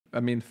I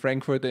mean,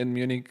 Frankfurt and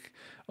Munich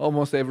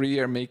almost every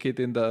year make it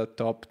in the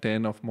top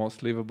 10 of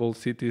most livable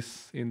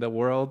cities in the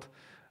world.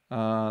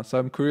 So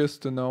I'm curious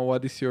to know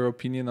what is your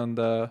opinion on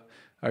the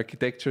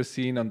architecture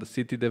scene, on the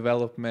city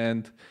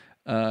development,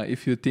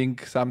 if you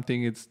think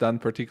something is done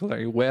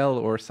particularly well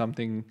or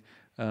something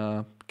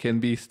can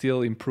be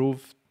still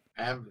improved.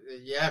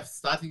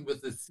 Starting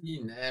with the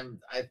scene,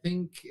 I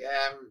think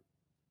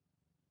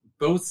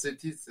both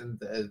cities, and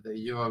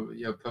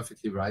you're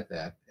perfectly right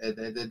there.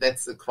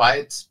 That's a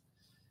quite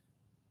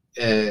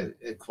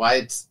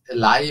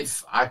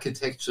alive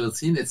architectural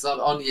scene. It's not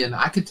only an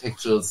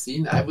architectural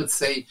scene, I would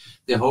say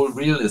the whole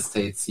real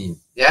estate scene.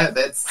 Yeah,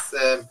 that's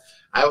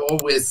I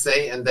always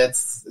say, and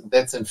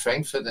that's in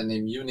Frankfurt and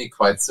in Munich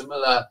quite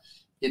similar.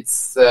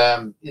 It's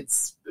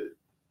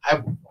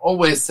I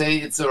always say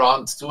it's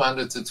around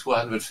 200 to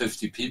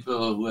 250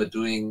 people who are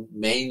doing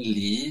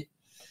mainly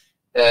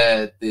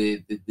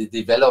the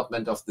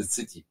development of the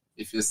city.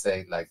 If you say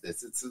it like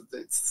this, it's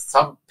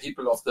some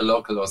people of the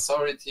local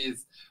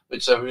authorities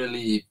which are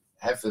really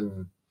have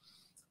a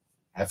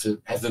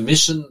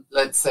mission.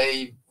 Let's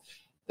say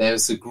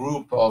there's a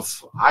group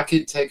of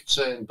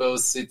architecture in both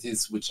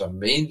cities which are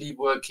mainly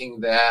working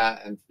there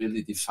and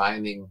really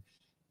defining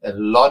a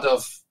lot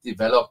of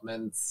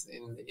developments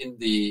in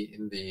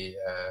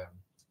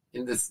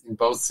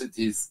both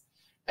cities,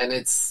 and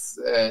it's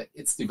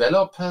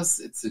developers.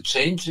 It's a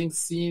changing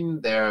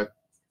scene. They're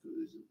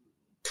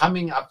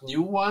coming up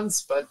new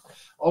ones, but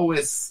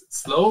always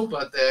slow.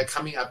 But they're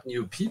coming up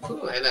new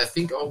people, and I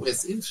think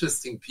always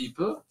interesting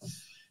people.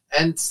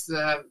 And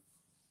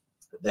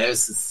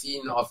there's a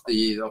scene of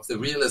the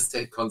real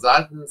estate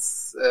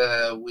consultants,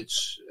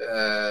 which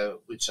are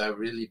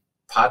really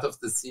part of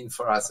the scene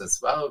for us as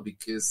well,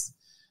 because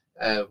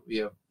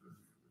we are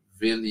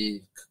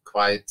really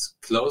quite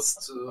close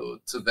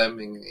to them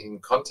in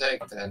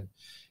contact. And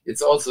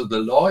it's also the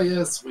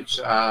lawyers which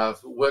are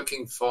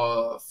working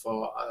for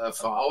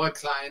our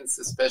clients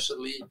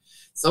especially.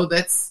 So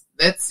that's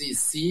the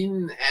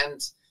scene,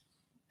 and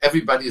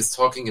everybody is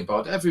talking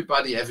about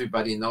everybody.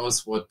 Everybody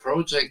knows what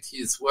project he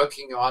is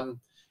working on,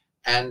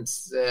 and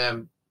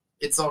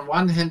it's on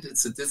one hand,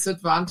 it's a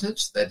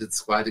disadvantage that it's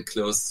quite a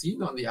closed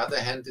scene. On the other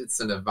hand, it's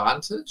an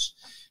advantage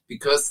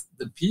because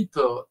the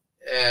people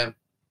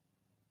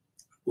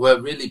who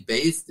are really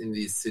based in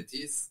these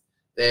cities,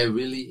 they're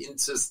really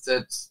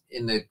interested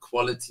in a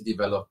quality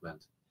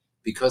development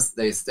because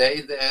they stay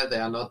there. They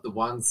are not the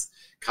ones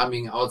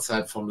coming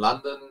outside from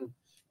London,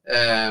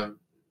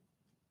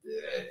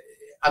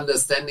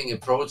 understanding a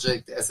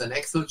project as an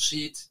Excel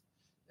sheet,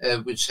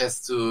 which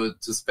has to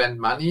spend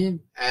money,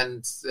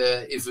 and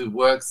if it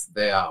works,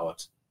 they are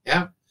out.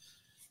 Yeah,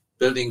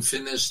 building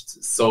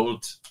finished,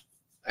 sold,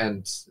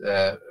 and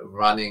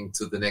running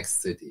to the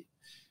next city.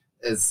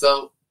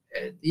 So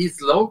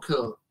these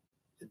local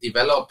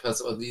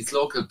developers or these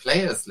local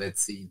players,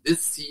 let's see,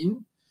 this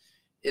scene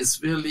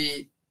is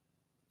really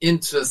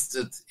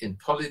interested in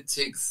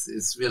politics,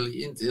 is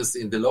really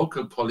interested in the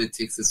local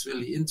politics, is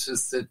really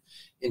interested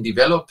in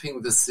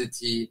developing the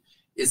city,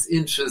 is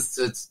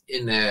interested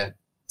in a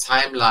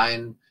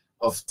timeline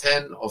of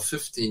 10 or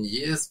 15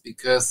 years,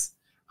 because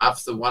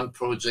after one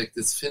project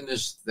is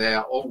finished, they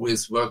are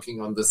always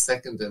working on the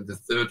second and the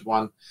third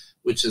one,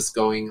 which is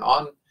going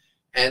on.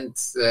 And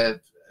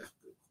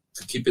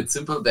to keep it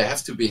simple, they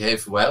have to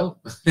behave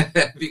well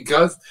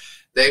because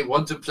they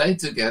want to play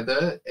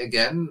together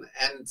again.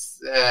 And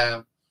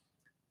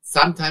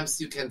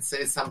sometimes you can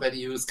say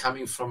somebody who's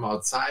coming from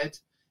outside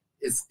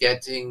is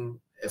getting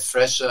a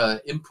fresher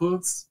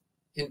impulse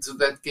into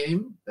that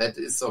game. That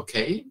is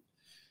okay.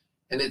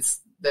 And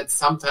that's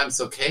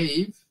sometimes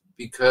okay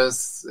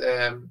because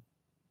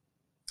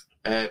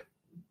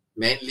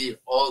mainly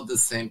all the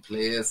same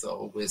players are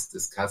always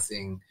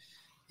discussing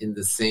in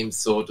the same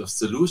sort of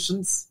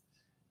solutions.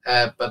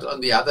 But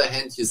on the other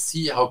hand, you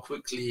see how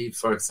quickly,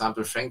 for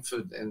example,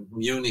 Frankfurt and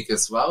Munich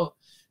as well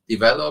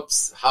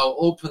develops, how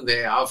open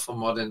they are for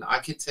modern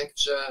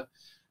architecture,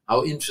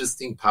 how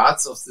interesting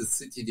parts of the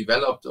city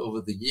developed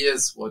over the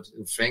years. What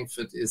in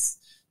Frankfurt is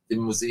the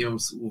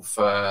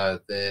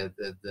Museumsufer, the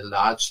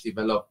large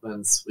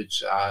developments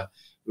which are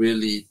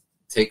really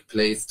took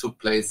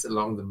place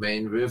along the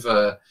main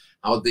river,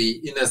 how the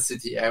inner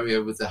city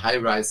area with the high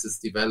rises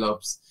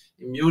develops.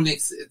 In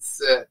Munich, it's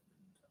a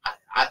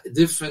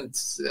different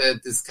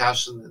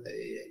discussion.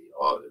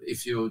 Or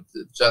if you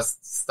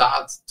just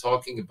start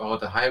talking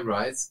about a high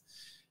rise,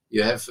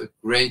 you have a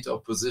great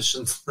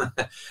opposition.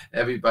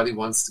 Everybody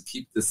wants to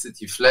keep the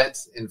city flat.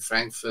 In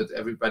Frankfurt,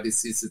 everybody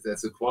sees it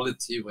as a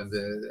quality when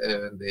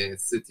the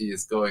city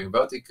is going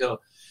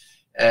vertical.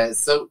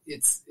 So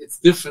it's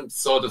different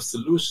sort of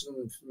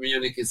solution.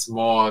 Munich is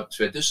more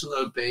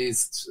traditional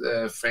based.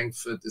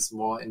 Frankfurt is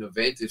more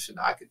innovative in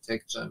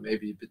architecture,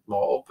 maybe a bit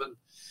more open.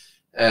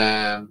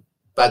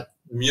 But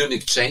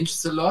Munich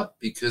changed a lot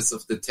because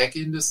of the tech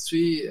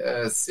industry.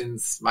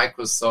 Since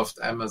Microsoft,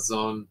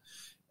 Amazon,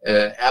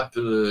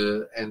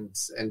 Apple and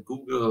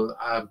Google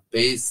are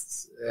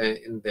based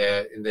in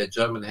their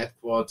German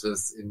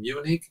headquarters in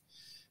Munich.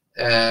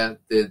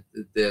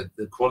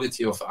 the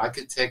quality of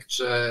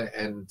architecture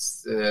and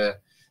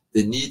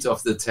the need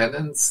of the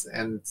tenants,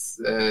 and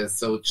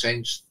so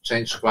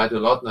changed quite a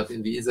lot, not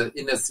in the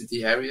inner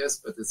city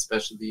areas, but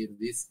especially in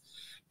these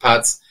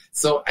parts.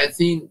 So I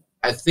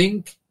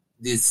think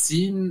the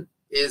scene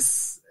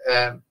is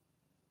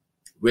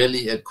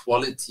really a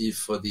quality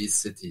for these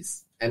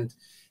cities, and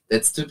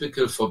that's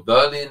typical for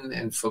Berlin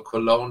and for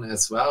Cologne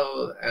as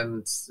well.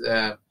 And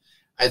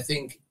I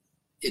think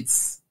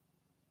it's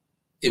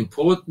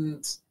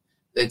important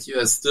that you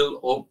are still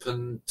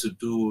open to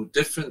do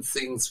different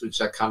things which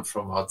are come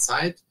from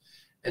outside,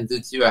 and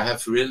that you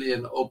have really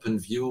an open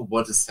view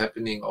what is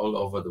happening all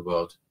over the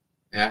world.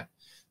 Yeah.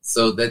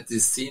 So that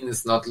this scene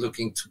is not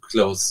looking too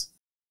close.